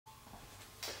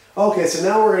Okay, so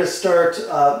now we're going to start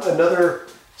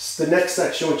the next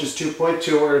section, which is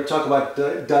 2.2. We're going to talk about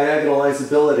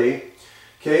diagonalizability.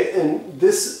 Okay, and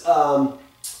this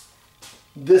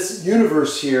this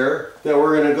universe here that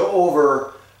we're going to go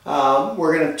over,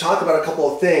 we're going to talk about a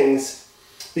couple of things,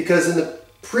 because in the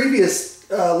previous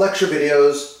lecture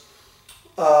videos,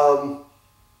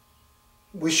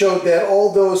 we showed that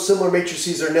although similar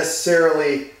matrices are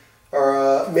necessarily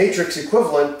matrix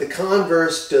equivalent, the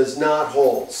converse does not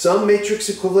hold. Some matrix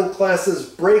equivalent classes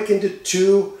break into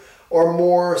two or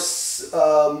more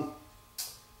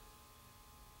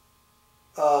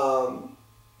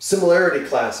similarity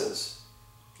classes.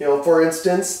 You know, for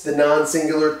instance, the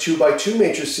non-singular 2 by 2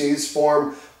 matrices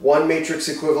form one matrix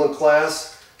equivalent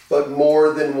class, but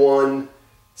more than one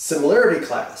similarity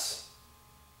class.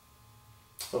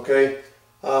 Okay.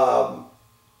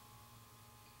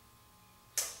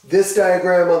 This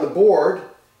diagram on the board,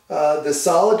 the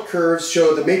solid curves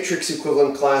show the matrix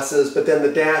equivalent classes, but then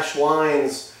the dashed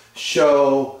lines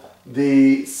show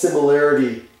the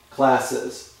similarity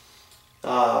classes.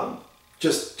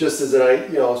 Just as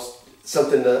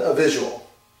a visual.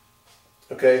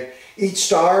 Okay. Each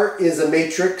star is a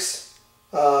matrix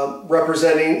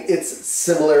representing its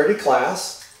similarity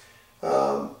class.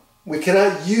 We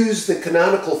cannot use the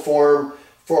canonical form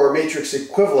for matrix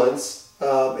equivalence,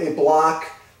 a block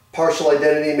partial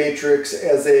identity matrix,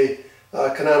 as a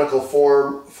canonical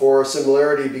form for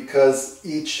similarity, because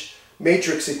each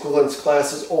matrix equivalence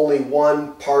class is only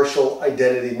one partial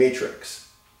identity matrix.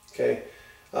 Okay,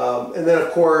 and then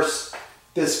of course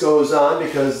this goes on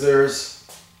because there's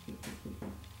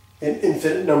an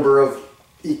infinite number of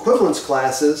equivalence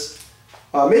classes,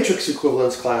 matrix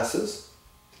equivalence classes,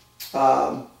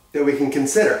 that we can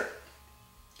consider.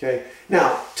 Okay.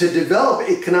 Now, to develop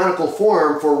a canonical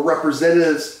form for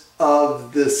representatives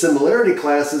of the similarity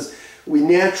classes, we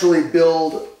naturally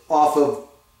build off of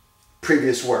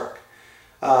previous work.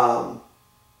 So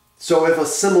if a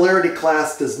similarity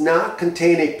class does not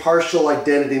contain a partial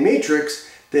identity matrix,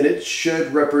 then it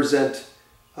should represent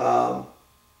that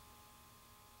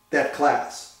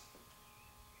class.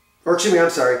 Or excuse me, I'm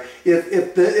sorry.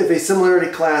 If a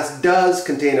similarity class does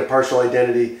contain a partial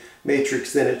identity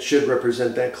matrix, then it should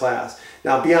represent that class.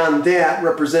 Now, beyond that,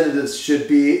 representatives should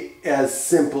be as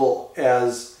simple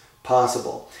as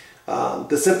possible.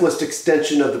 The simplest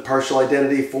extension of the partial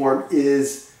identity form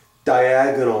is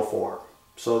diagonal form.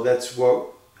 So that's what,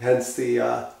 hence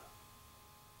the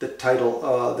title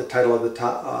of the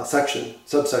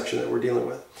subsection that we're dealing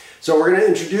with. So we're going to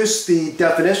introduce the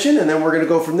definition, and then we're going to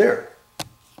go from there.